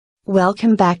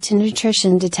Welcome back to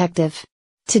Nutrition Detective.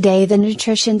 Today the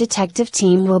Nutrition Detective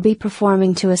team will be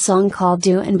performing to a song called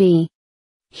Do and Be.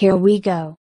 Here we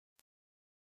go.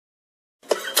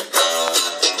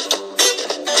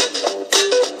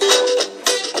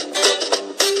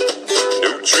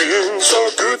 Nutrients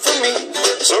are good for me.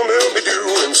 Some help me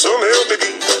do and some help me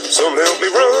be. Some help me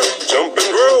run, jump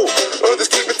and grow. Others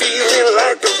keep me feeling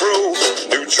like a pro.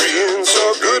 Nutrients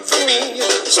are good for me.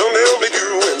 Some help me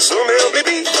do and some help me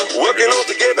be. Working all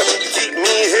together to keep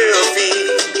me healthy.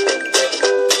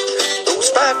 Those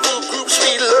 5 food groups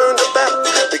we learned about,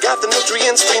 they got the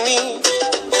nutrients we need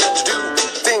to do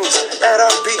things at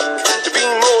our peak, to be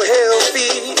more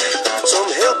healthy.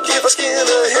 Some help give our skin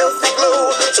a healthy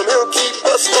glow. Some help keep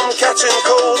us from catching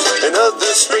colds, and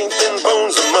others strengthen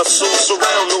bones and muscles.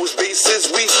 Surround those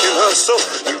bases we can hustle.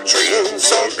 Nutrients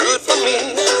are good for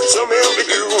me. Some help me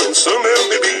do and some help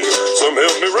me be. Some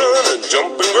help me run and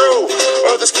jump and grow.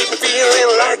 Others keep me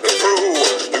feeling like a pro.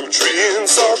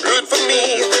 Nutrients are good for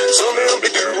me. Some help me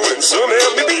do and some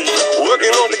help me be.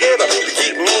 Working all together to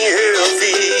keep me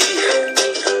healthy.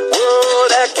 Well,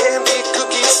 that candy,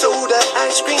 cookies, soda,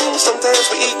 ice cream. Sometimes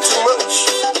we eat too much.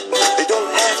 They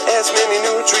don't have as many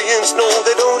nutrients. No,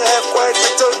 they don't have quite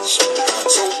the touch.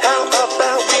 So how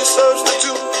about we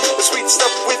substitute the sweet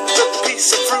stuff with the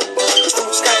piece of fruit? Cause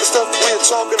those got the stuff we're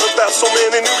talking about. So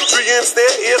many nutrients,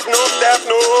 there is no doubt.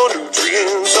 No,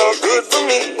 nutrients are good for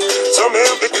me. Some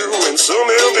help me do and some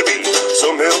help me be.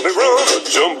 Some help me run or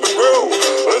jump and grow.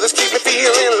 Others keep me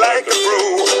feeling like a pro.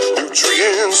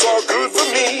 Nutrients are good for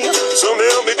me. Some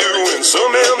help me do and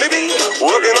some help me be.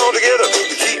 Working all together to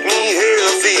keep me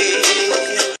healthy.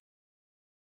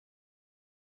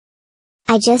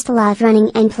 I just love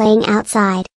running and playing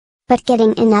outside. But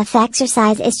getting enough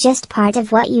exercise is just part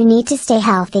of what you need to stay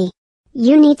healthy.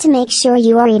 You need to make sure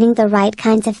you are eating the right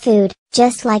kinds of food.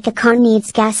 Just like a car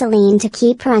needs gasoline to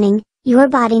keep running, your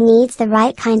body needs the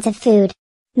right kinds of food.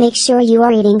 Make sure you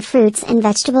are eating fruits and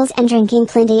vegetables and drinking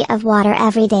plenty of water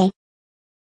every day.